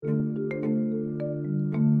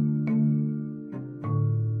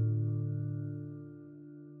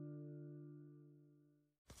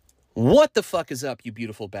What the fuck is up, you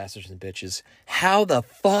beautiful bastards and bitches? How the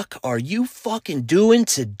fuck are you fucking doing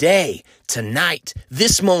today, tonight,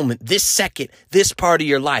 this moment, this second, this part of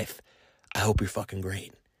your life? I hope you're fucking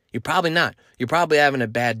great. You're probably not. You're probably having a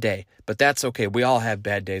bad day, but that's okay. We all have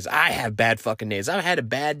bad days. I have bad fucking days. I had a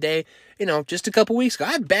bad day, just a couple weeks ago.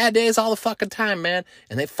 I have bad days all the fucking time, man,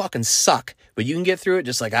 and they fucking suck. But you can get through it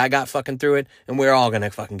just like I got fucking through it, and we're all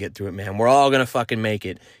gonna fucking get through it, man. We're all gonna fucking make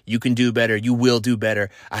it. You can do better. You will do better.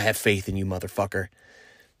 I have faith in you, motherfucker.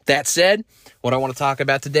 That said, what I want to talk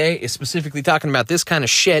about today is specifically talking about this kind of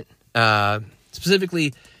shit.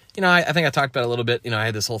 Specifically, I think I talked about it a little bit. I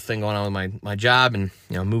had this whole thing going on with my job and,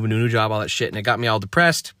 moving to a new job, all that shit. And it got me all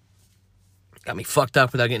depressed, got me fucked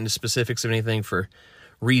up without getting into specifics of anything for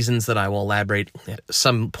reasons that I will elaborate at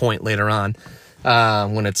some point later on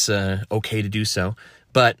when it's okay to do so.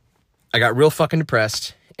 But I got real fucking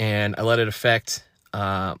depressed and I let it affect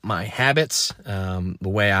my habits, the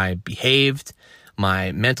way I behaved,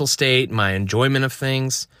 my mental state, my enjoyment of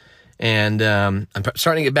things. And I'm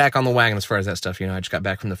starting to get back on the wagon as far as that stuff. I just got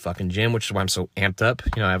back from the fucking gym, which is why I'm so amped up.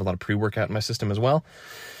 I have a lot of pre-workout in my system as well.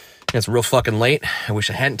 And it's real fucking late. I wish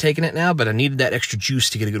I hadn't taken it now, but I needed that extra juice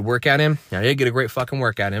to get a good workout in. I did get a great fucking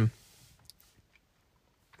workout in.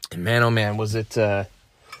 And man, oh man, was it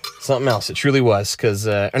something else. It truly was.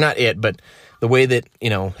 Or not it, but the way that,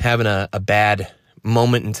 having a bad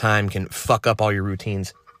moment in time can fuck up all your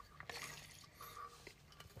routines.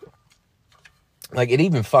 Like, it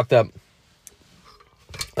even fucked up,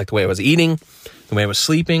 like, the way I was eating, the way I was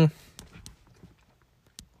sleeping,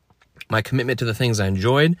 my commitment to the things I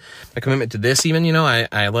enjoyed, my commitment to this even,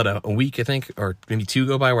 I let a week, I think, or maybe 2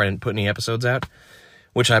 go by where I didn't put any episodes out,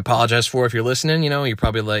 which I apologize for if you're listening. You're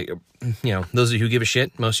probably like, those of you who give a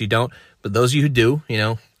shit, most of you don't, but those of you who do,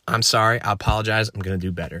 I'm sorry, I apologize, I'm going to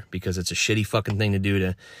do better, because it's a shitty fucking thing to do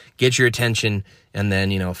to get your attention and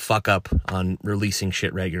then, fuck up on releasing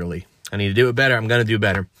shit regularly. I need to do it better. I'm going to do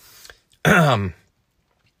better. But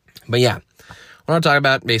yeah, what I'm talking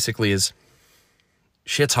about basically is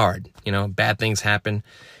shit's hard. Bad things happen,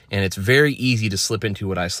 and it's very easy to slip into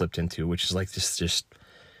what I slipped into, which is like this just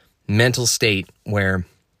mental state where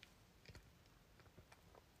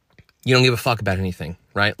you don't give a fuck about anything,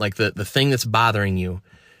 right? Like the thing that's bothering you,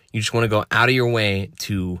 you just want to go out of your way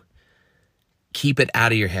to keep it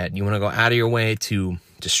out of your head. You want to go out of your way to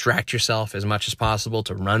distract yourself as much as possible,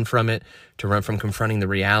 to run from it, to run from confronting the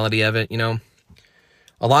reality of it.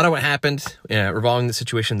 A lot of what happened revolving the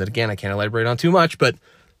situation that, again, I can't elaborate on too much, but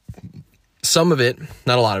some of it,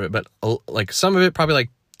 not a lot of it, but like some of it, probably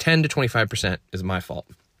like 10 to 25% is my fault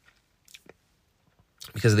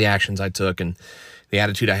because of the actions I took and the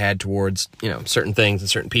attitude I had towards, certain things and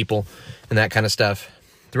certain people and that kind of stuff.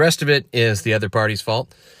 The rest of it is the other party's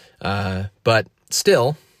fault. But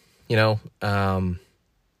still,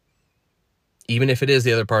 even if it is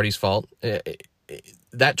the other party's fault,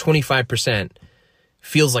 that 25%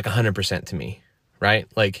 feels like 100% to me, right?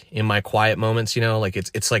 Like in my quiet moments, like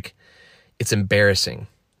it's like, it's embarrassing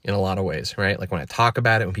in a lot of ways, right? Like when I talk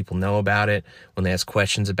about it, when people know about it, when they ask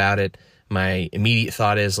questions about it, my immediate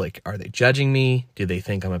thought is like, are they judging me? Do they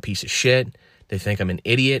think I'm a piece of shit? Do they think I'm an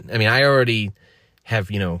idiot? I mean, I already have,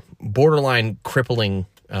 borderline crippling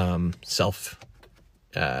self,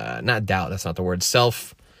 not doubt, that's not the word,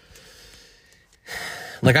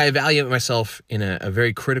 like I evaluate myself in a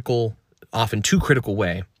very critical, often too critical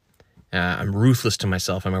way. I'm ruthless to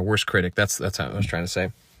myself. I'm my worst critic. That's how I was trying to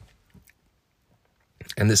say.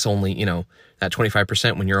 And this only, that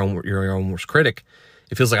 25% when you're your own worst critic,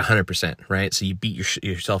 it feels like 100%, right? So you beat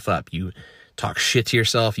yourself up. You talk shit to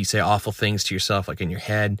yourself. You say awful things to yourself, like in your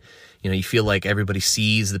head. You feel like everybody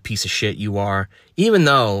sees the piece of shit you are, even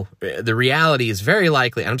though the reality is very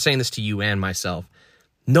likely, and I'm saying this to you and myself,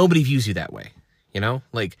 nobody views you that way.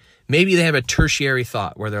 Like maybe they have a tertiary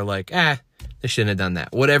thought where they're like, they shouldn't have done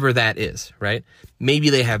that. Whatever that is, right? Maybe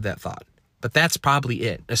they have that thought, but that's probably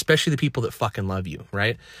it, especially the people that fucking love you,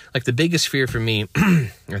 right? Like the biggest fear for me, I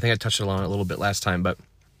think I touched on it a little bit last time, but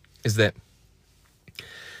is that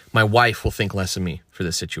my wife will think less of me for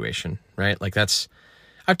this situation, right? Like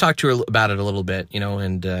I've talked to her about it a little bit,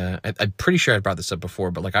 and I'm pretty sure I brought this up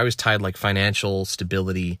before, but like I was tied like financial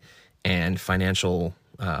stability and financial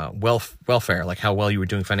welfare, like how well you were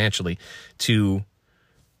doing financially, to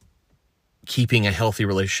keeping a healthy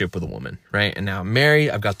relationship with a woman, right? And now I'm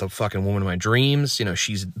married. I've got the fucking woman of my dreams.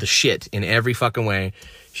 She's the shit in every fucking way.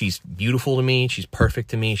 She's beautiful to me. She's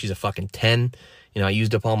perfect to me. She's a fucking 10. I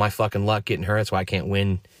used up all my fucking luck getting her. That's why I can't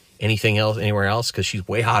win anything else anywhere else, because she's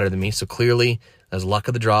way hotter than me. So clearly, that's luck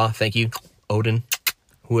of the draw. Thank you, Odin,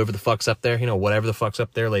 whoever the fuck's up there. Whatever the fuck's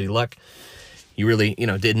up there, Lady Luck. You really,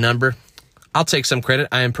 did number. I'll take some credit.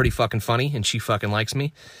 I am pretty fucking funny, and she fucking likes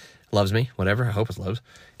me, loves me, whatever. I hope it's loves.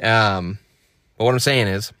 But what I'm saying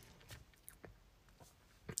is,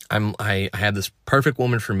 I had this perfect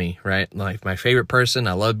woman for me, right? Like my favorite person.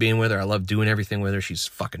 I love being with her. I love doing everything with her. She's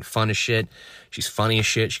fucking fun as shit. She's funny as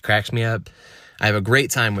shit. She cracks me up. I have a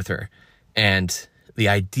great time with her. And the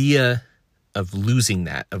idea of losing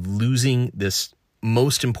that, of losing this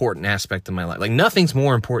most important aspect of my life, like nothing's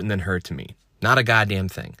more important than her to me. Not a goddamn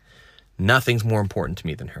thing. Nothing's more important to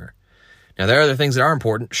me than her. Now, there are other things that are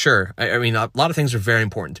important. Sure. I mean, a lot of things are very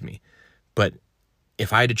important to me. But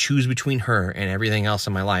if I had to choose between her and everything else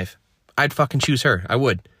in my life, I'd fucking choose her. I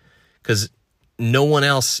would. Because no one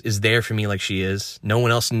else is there for me like she is. No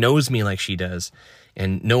one else knows me like she does.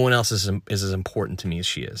 And no one else is as important to me as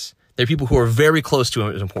she is. There are people who are very close to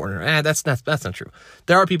her as important. That's not true.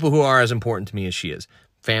 There are people who are as important to me as she is.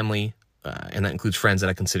 Family, and that includes friends that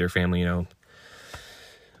I consider family, you know.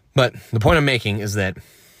 But the point I'm making is that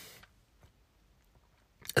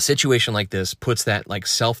a situation like this puts that like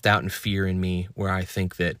self-doubt and fear in me where I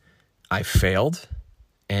think that I failed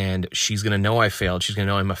and she's going to know I failed. She's going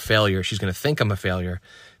to know I'm a failure. She's going to think I'm a failure.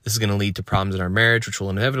 This is going to lead to problems in our marriage, which will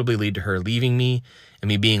inevitably lead to her leaving me and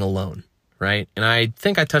me being alone, right? And I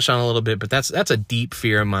think I touched on it a little bit, but that's a deep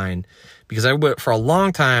fear of mine because for a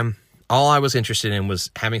long time, all I was interested in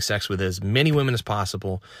was having sex with as many women as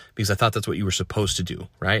possible because I thought that's what you were supposed to do,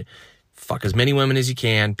 right? Fuck as many women as you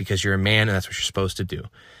can because you're a man and that's what you're supposed to do.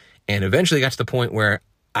 And eventually got to the point where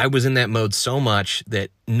I was in that mode so much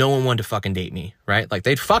that no one wanted to fucking date me, right? Like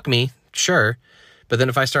they'd fuck me, sure. But then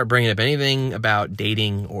if I start bringing up anything about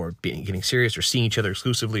dating or getting serious or seeing each other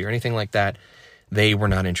exclusively or anything like that, they were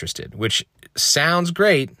not interested, which sounds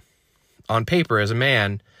great on paper as a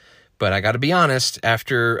man. But I got to be honest,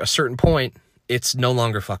 after a certain point, it's no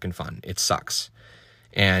longer fucking fun. It sucks.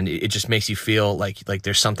 And it just makes you feel like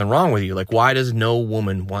there's something wrong with you. Like, why does no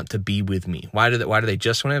woman want to be with me? Why do they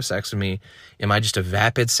just want to have sex with me? Am I just a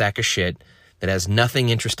vapid sack of shit that has nothing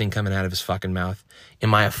interesting coming out of his fucking mouth?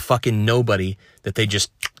 Am I a fucking nobody that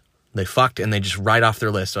they fucked and they just write off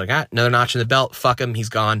their list? Like, another notch in the belt. Fuck him. He's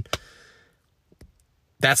gone.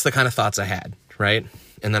 That's the kind of thoughts I had, right?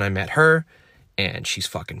 And then I met her and she's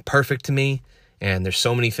fucking perfect to me. And there's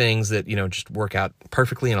so many things that, you know, just work out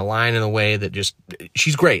perfectly and align in a way that just,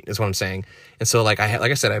 she's great, is what I'm saying. And so, like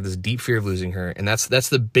I said, I have this deep fear of losing her. And that's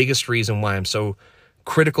the biggest reason why I'm so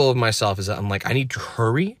critical of myself is that I'm like, I need to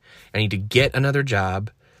hurry. I need to get another job,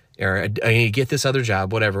 or I need to get this other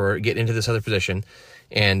job, whatever, or get into this other position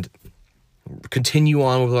and continue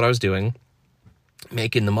on with what I was doing,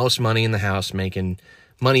 making the most money in the house, making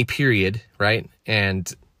money, period, right?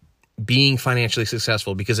 And being financially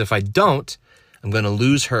successful. Because if I don't, I'm going to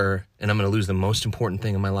lose her and I'm going to lose the most important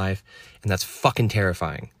thing in my life. And that's fucking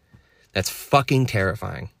terrifying. That's fucking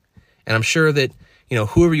terrifying. And I'm sure that, you know,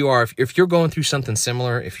 whoever you are, if you're going through something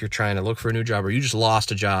similar, if you're trying to look for a new job or you just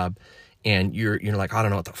lost a job and you're like, I don't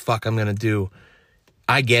know what the fuck I'm going to do.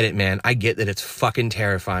 I get it, man. I get that it's fucking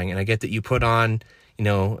terrifying. And I get that you put on, you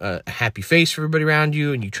know, a happy face for everybody around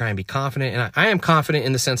you and you try and be confident. And I am confident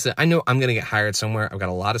in the sense that I know I'm going to get hired somewhere. I've got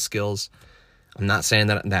a lot of skills. I'm not saying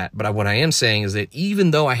that, but what I am saying is that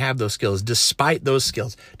even though I have those skills, despite those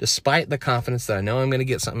skills, despite the confidence that I know I'm going to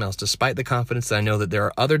get something else, despite the confidence that I know that there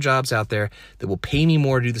are other jobs out there that will pay me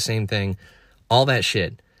more to do the same thing, all that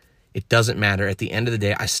shit, it doesn't matter. At the end of the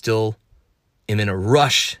day, I still am in a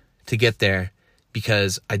rush to get there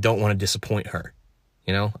because I don't want to disappoint her.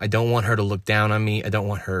 You know, I don't want her to look down on me. I don't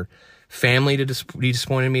want her family to be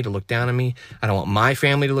disappointed in me, to look down on me. I don't want my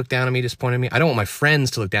family to look down on me, disappointed in me. I don't want my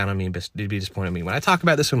friends to look down on me and be disappointed in me. When I talk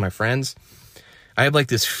about this with my friends, I have like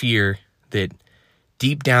this fear that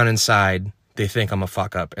deep down inside, they think I'm a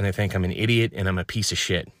fuck up and they think I'm an idiot and I'm a piece of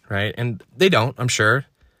shit, right? And they don't, I'm sure,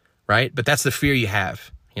 right? But that's the fear you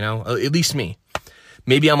have, you know, at least me.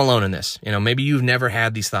 Maybe I'm alone in this. You know, maybe you've never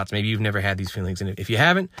had these thoughts. Maybe you've never had these feelings. And if you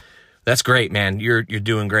haven't, that's great, man. You're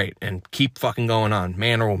doing great. And keep fucking going on.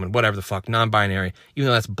 Man or woman, whatever the fuck. Non-binary. Even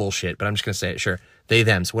though that's bullshit, but I'm just going to say it. Sure. They,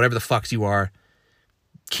 thems. Whatever the fucks you are,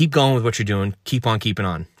 keep going with what you're doing. Keep on keeping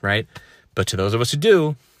on, right? But to those of us who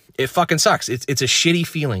do, it fucking sucks. It's a shitty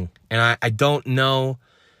feeling. And I don't know,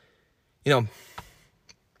 you know,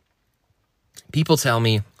 people tell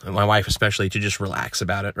me, my wife especially, to just relax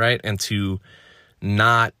about it, right? And to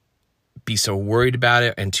not be so worried about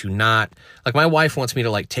it and to not, like, my wife wants me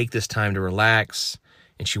to like take this time to relax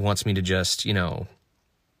and she wants me to just, you know,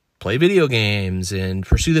 play video games and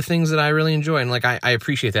pursue the things that I really enjoy. And like, I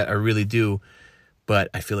appreciate that. I really do. But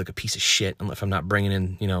I feel like a piece of shit if I'm not bringing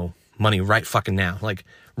in, you know, money right fucking now, like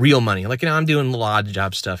real money. Like, you know, I'm doing a little odd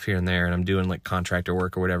job stuff here and there and I'm doing like contractor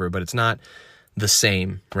work or whatever, but it's not the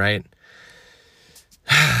same, right?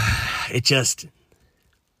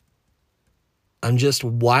 I'm just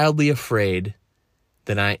wildly afraid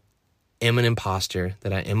that I am an imposter,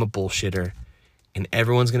 that I am a bullshitter, and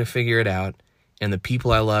everyone's going to figure it out, and the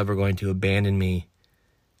people I love are going to abandon me,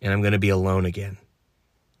 and I'm going to be alone again.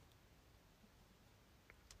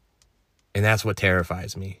 And that's what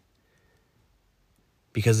terrifies me.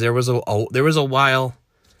 Because there was a while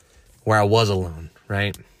where I was alone,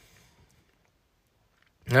 right?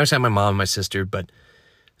 I always had my mom and my sister, but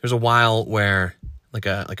there's a while where, like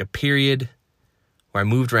a period where I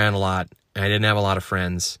moved around a lot, and I didn't have a lot of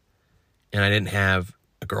friends, and I didn't have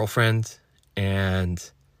a girlfriend, and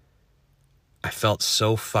I felt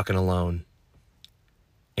so fucking alone.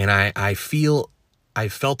 And I felt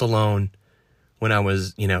alone when I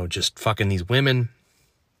was, just fucking these women,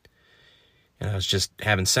 and I was just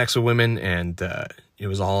having sex with women, and it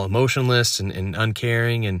was all emotionless and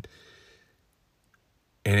uncaring, and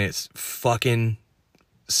it's fucking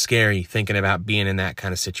scary thinking about being in that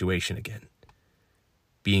kind of situation again.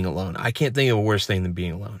 Being alone. I can't think of a worse thing than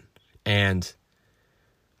being alone. And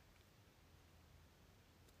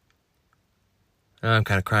I'm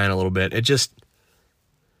kind of crying a little bit. It's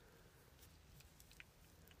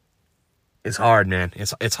hard, man.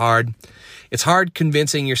 It's hard. It's hard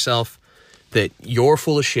convincing yourself that you're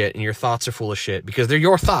full of shit and your thoughts are full of shit because they're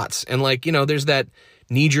your thoughts. And there's that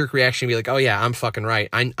knee-jerk reaction to be like, oh yeah, I'm fucking right.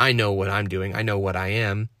 I know what I'm doing. I know what I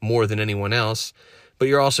am more than anyone else. But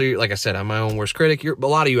you're also, like I said, I'm my own worst critic. A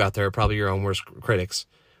lot of you out there are probably your own worst critics.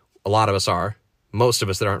 A lot of us are. Most of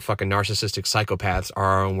us that aren't fucking narcissistic psychopaths are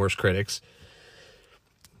our own worst critics.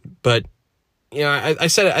 But, I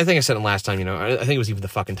said it, I think I said it last time, I think it was even the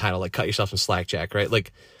fucking title, like, cut yourself some slack, Jack, right?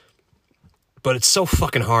 But it's so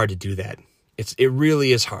fucking hard to do that. It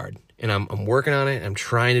really is hard. And I'm working on it. I'm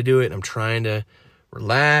trying to do it. I'm trying to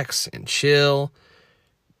relax and chill.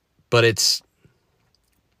 But it's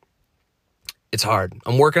hard.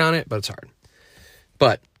 I'm working on it, but it's hard.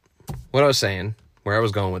 But what I was saying, where I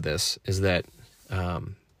was going with this, is that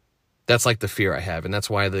that's like the fear I have, and that's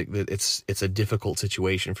why it's a difficult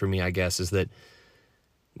situation for me, I guess, is that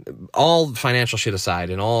all financial shit aside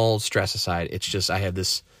and all stress aside, it's just I have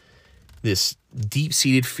this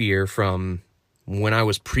deep-seated fear from when I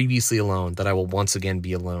was previously alone that I will once again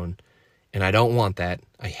be alone, and I don't want that.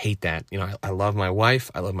 I hate that. I love my wife,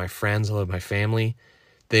 I love my friends, I love my family.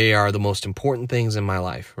 They are the most important things in my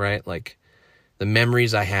life, right? Like the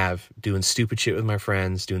memories I have doing stupid shit with my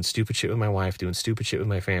friends, doing stupid shit with my wife, doing stupid shit with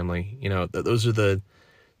my family. Those are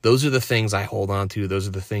the things I hold on to. Those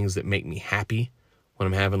are the things that make me happy when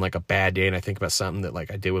I'm having like a bad day and I think about something that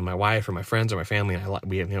like I did with my wife or my friends or my family,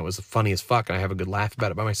 and it was funny as fuck and I have a good laugh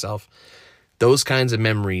about it by myself. Those kinds of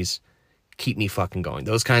memories keep me fucking going.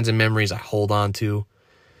 Those kinds of memories I hold on to.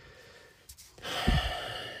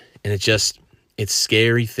 And it's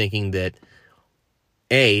scary thinking that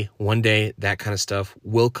one day that kind of stuff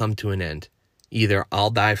will come to an end. Either I'll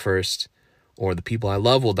die first or the people I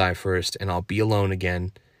love will die first and I'll be alone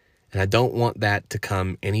again. And I don't want that to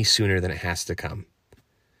come any sooner than it has to come.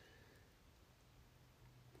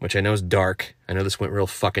 Which I know is dark. I know this went real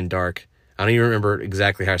fucking dark. I don't even remember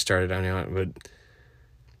exactly how I started on it, but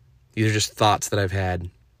these are just thoughts that I've had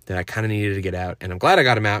that I kind of needed to get out. And I'm glad I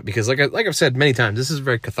got them out because like I've said many times, this is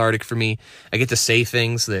very cathartic for me. I get to say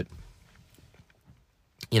things that,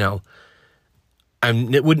 I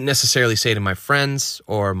wouldn't necessarily say to my friends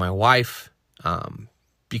or my wife,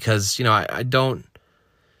 because, I don't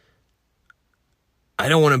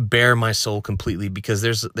want to bare my soul completely because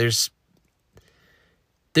there's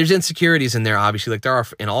insecurities in there, obviously, like there are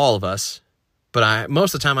in all of us, but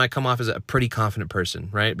most of the time I come off as a pretty confident person,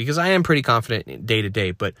 right? Because I am pretty confident day to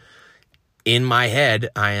day, but in my head,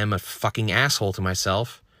 I am a fucking asshole to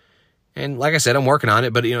myself. And like I said, I'm working on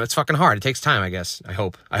it, but it's fucking hard. It takes time, I guess. I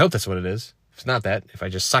hope that's what it is. If it's not that, if I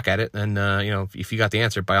just suck at it, then, if you got the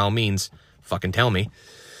answer, by all means, fucking tell me.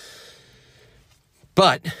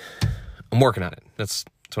 But I'm working on it. That's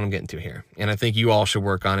what I'm getting to here. And I think you all should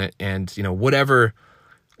work on it. And, whatever,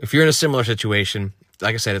 if you're in a similar situation,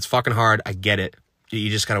 like I said, it's fucking hard. I get it. You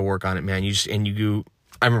just got to work on it, man. I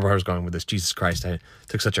remember where I was going with this. Jesus Christ. I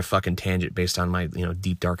took such a fucking tangent based on my,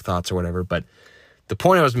 deep, dark thoughts or whatever. But the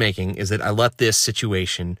point I was making is that I let this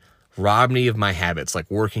situation rob me of my habits, like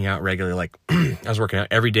working out regularly. Like I was working out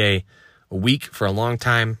every day, a week for a long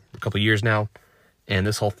time, a couple of years now. And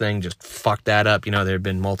this whole thing just fucked that up. There have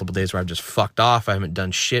been multiple days where I've just fucked off. I haven't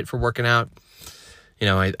done shit for working out.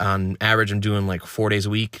 On average, I'm doing like 4 days a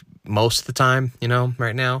week most of the time,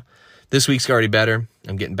 right now. This week's already better.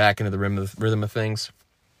 I'm getting back into the rhythm of things.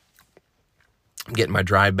 I'm getting my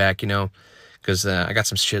drive back, because I got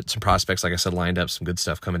some prospects, like I said, lined up, some good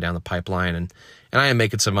stuff coming down the pipeline, and I am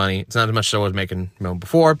making some money. It's not as much as I was making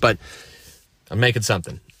before, but I'm making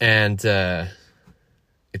something, and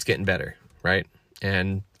it's getting better, right?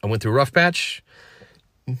 And I went through a rough patch.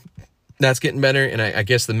 That's getting better, and I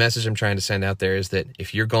guess the message I'm trying to send out there is that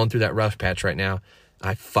if you're going through that rough patch right now,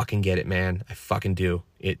 I fucking get it, man. I fucking do.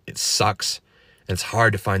 It sucks, and it's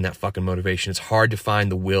hard to find that fucking motivation. It's hard to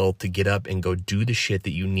find the will to get up and go do the shit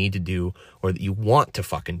that you need to do or that you want to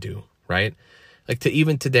fucking do, right? Like,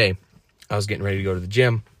 even today, I was getting ready to go to the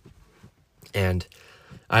gym, and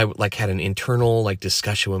I like had an internal like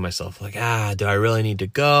discussion with myself, like, do I really need to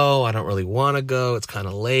go? I don't really want to go. It's kind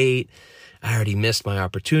of late. I already missed my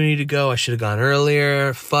opportunity to go. I should have gone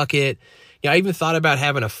earlier. Fuck it. Yeah, I even thought about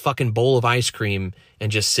having a fucking bowl of ice cream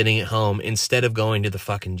and just sitting at home instead of going to the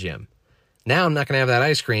fucking gym. Now I'm not going to have that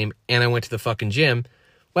ice cream, and I went to the fucking gym.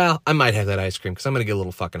 Well, I might have that ice cream because I'm going to get a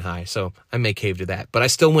little fucking high, so I may cave to that. But I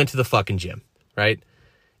still went to the fucking gym, right?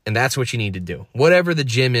 And that's what you need to do. Whatever the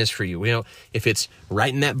gym is for you. You know, if it's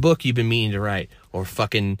writing that book you've been meaning to write, or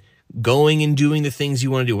fucking going and doing the things you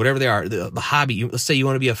want to do, whatever they are, the hobby. Let's say you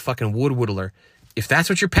want to be a fucking wood whittler. If that's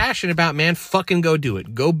what you're passionate about, man, fucking go do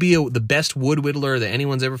it. Go be the best wood whittler that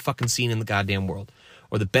anyone's ever fucking seen in the goddamn world,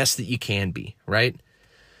 or the best that you can be, right?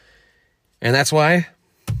 And that's why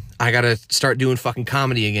I got to start doing fucking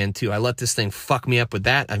comedy again, too. I let this thing fuck me up with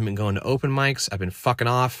that. I've been going to open mics. I've been fucking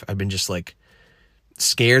off. I've been just like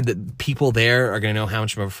scared that people there are going to know how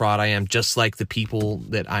much of a fraud I am, just like the people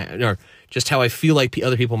that or just how I feel like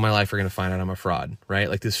other people in my life are going to find out I'm a fraud, right?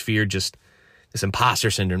 Like this fear, this imposter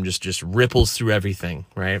syndrome just ripples through everything,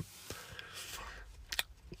 right?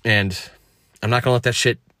 And I'm not going to let that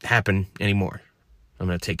shit happen anymore. I'm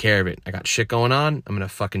going to take care of it. I got shit going on. I'm going to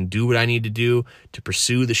fucking do what I need to do to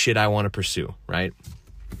pursue the shit I want to pursue, right?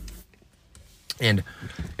 And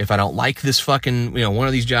if I don't like this fucking, one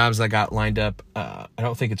of these jobs I got lined up, I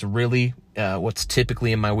don't think it's really what's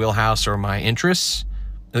typically in my wheelhouse or my interests.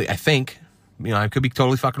 I think, I could be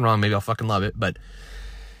totally fucking wrong. Maybe I'll fucking love it. But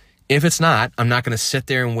if it's not, I'm not going to sit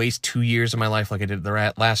there and waste 2 years of my life like I did at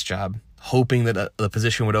the last job, hoping that the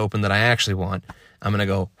position would open that I actually want. I'm going to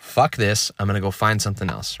go, fuck this. I'm going to go find something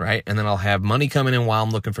else, right? And then I'll have money coming in while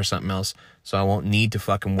I'm looking for something else, so I won't need to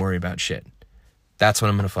fucking worry about shit. That's what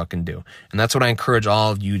I'm going to fucking do. And that's what I encourage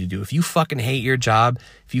all of you to do. If you fucking hate your job,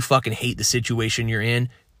 if you fucking hate the situation you're in,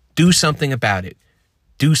 do something about it.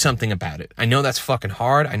 Do something about it. I know that's fucking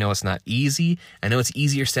hard. I know it's not easy. I know it's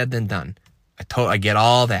easier said than done. I get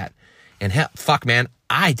all that. And hell, fuck, man,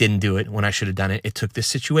 I didn't do it when I should have done it. It took this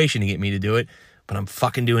situation to get me to do it, but I'm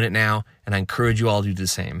fucking doing it now, and I encourage you all to do the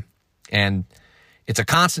same. And it's a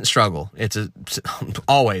constant struggle. It's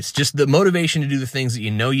always just the motivation to do the things that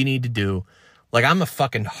you know you need to do. Like, I'm a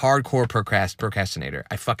fucking hardcore procrastinator.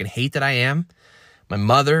 I fucking hate that I am. My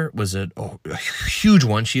mother was a huge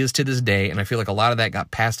one. She is to this day, and I feel like a lot of that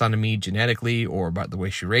got passed on to me genetically or about the way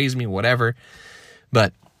she raised me, whatever.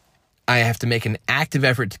 But I have to make an active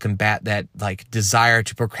effort to combat that, like, desire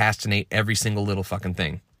to procrastinate every single little fucking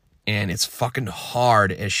thing. And it's fucking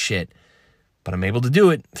hard as shit. But I'm able to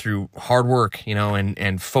do it through hard work,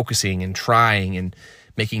 and focusing and trying and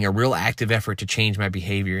making a real active effort to change my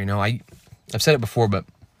behavior. I've said it before, but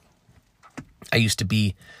I used to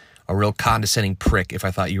be a real condescending prick if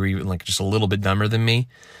I thought you were even like just a little bit dumber than me,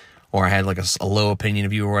 or I had like a low opinion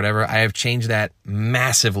of you or whatever. I have changed that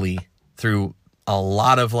massively through a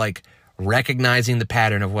lot of like recognizing the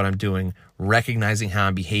pattern of what I'm doing, recognizing how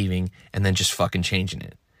I'm behaving, and then just fucking changing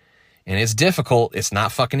it. And it's difficult. It's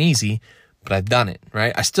not fucking easy, but I've done it,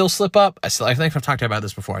 right? I still slip up. I think I've talked about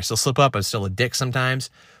this before. I still slip up. I'm still a dick sometimes.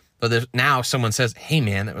 But now if someone says, hey,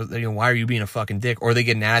 man, why are you being a fucking dick? Or they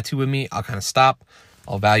get an attitude with me, I'll kind of stop.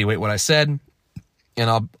 I'll evaluate what I said, and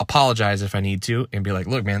I'll apologize if I need to and be like,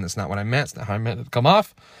 look, man, that's not what I meant. It's not how I meant it to come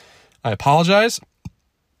off. I apologize.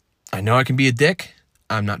 I know I can be a dick.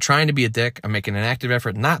 I'm not trying to be a dick. I'm making an active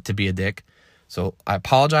effort not to be a dick. So I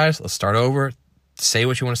apologize. Let's start over. Say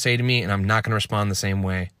what you want to say to me, and I'm not going to respond the same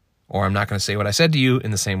way. Or I'm not going to say what I said to you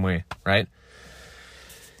in the same way, right?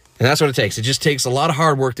 And that's what it takes. It just takes a lot of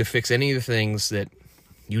hard work to fix any of the things that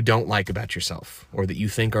you don't like about yourself or that you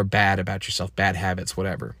think are bad about yourself, bad habits,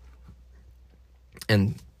 whatever.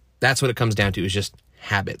 And that's what it comes down to, is just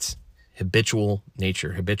habits, habitual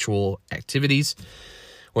nature, habitual activities,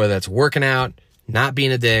 whether that's working out, not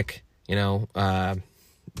being a dick,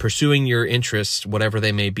 pursuing your interests, whatever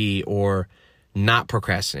they may be, or not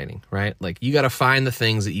procrastinating, right? Like, you got to find the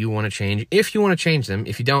things that you want to change if you want to change them.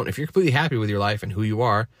 If you don't, if you're completely happy with your life and who you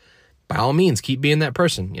are, by all means, keep being that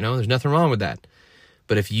person. There's nothing wrong with that.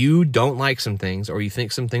 But if you don't like some things or you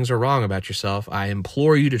think some things are wrong about yourself, I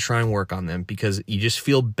implore you to try and work on them, because you just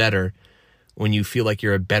feel better when you feel like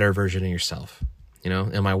you're a better version of yourself, you know?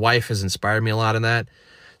 And my wife has inspired me a lot in that,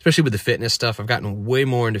 especially with the fitness stuff. I've gotten way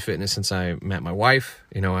more into fitness since I met my wife.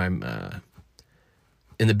 You know, I'm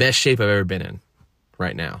in the best shape I've ever been in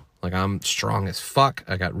right now. Like, I'm strong as fuck.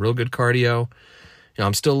 I got real good cardio. You know,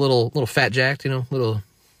 I'm still a little fat jacked, you know, little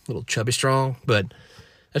chubby strong, but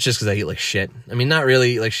that's just because I eat like shit. I mean, not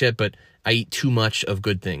really like shit, but I eat too much of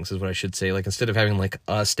good things is what I should say. Like, instead of having like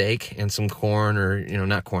a steak and some corn, or, you know,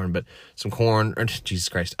 not corn, but some corn, or Jesus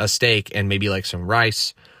Christ, a steak and maybe like some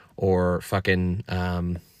rice or fucking,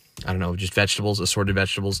 I don't know, just vegetables, assorted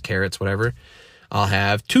vegetables, carrots, whatever. I'll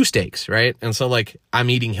have 2 steaks, right? And so, like, I'm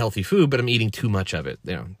eating healthy food, but I'm eating too much of it,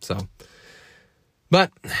 you know, so.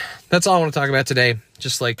 But that's all I want to talk about today.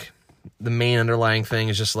 Just, like, the main underlying thing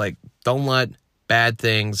is just, like, don't let bad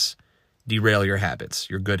things derail your habits,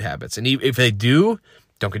 your good habits. And if they do,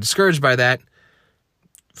 don't get discouraged by that.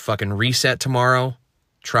 Fucking reset tomorrow,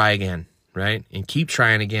 try again, right? And keep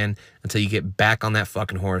trying again until you get back on that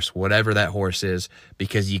fucking horse, whatever that horse is,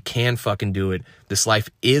 because you can fucking do it. This life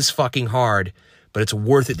is fucking hard, but it's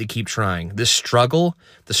worth it to keep trying. This struggle,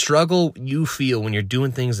 the struggle you feel when you're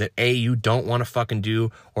doing things that A, you don't want to fucking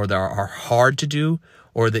do, or that are hard to do,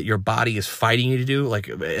 or that your body is fighting you to do, like,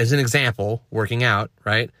 as an example, working out,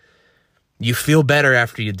 right? You feel better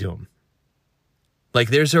after you do them. Like,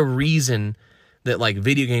 there's a reason that, like,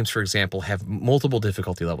 video games, for example, have multiple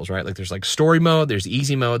difficulty levels, right? Like, there's, like, story mode, there's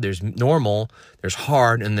easy mode, there's normal, there's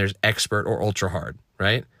hard, and there's expert or ultra hard,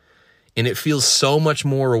 right? And it feels so much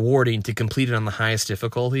more rewarding to complete it on the highest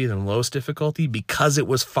difficulty than lowest difficulty, because it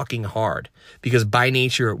was fucking hard. Because by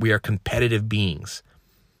nature, we are competitive beings.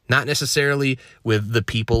 Not necessarily with the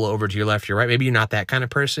people over to your left, your right. Maybe you're not that kind of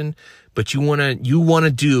person, but you wanna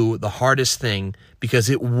do the hardest thing because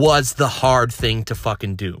it was the hard thing to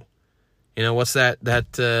fucking do. You know, what's that? I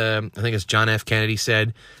think it's John F. Kennedy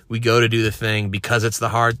said, we go to do the thing because it's the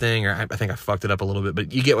hard thing, or I think I fucked it up a little bit,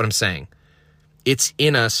 but you get what I'm saying. It's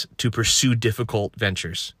in us to pursue difficult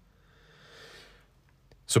ventures.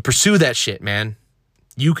 So pursue that shit, man.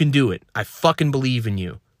 You can do it. I fucking believe in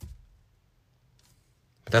you.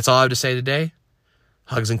 But that's all I have to say today.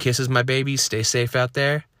 Hugs and kisses, my babies. Stay safe out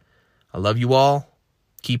there. I love you all.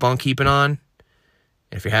 Keep on keeping on.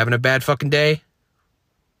 And if you're having a bad fucking day,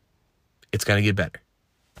 it's going to get better.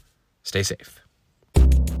 Stay safe.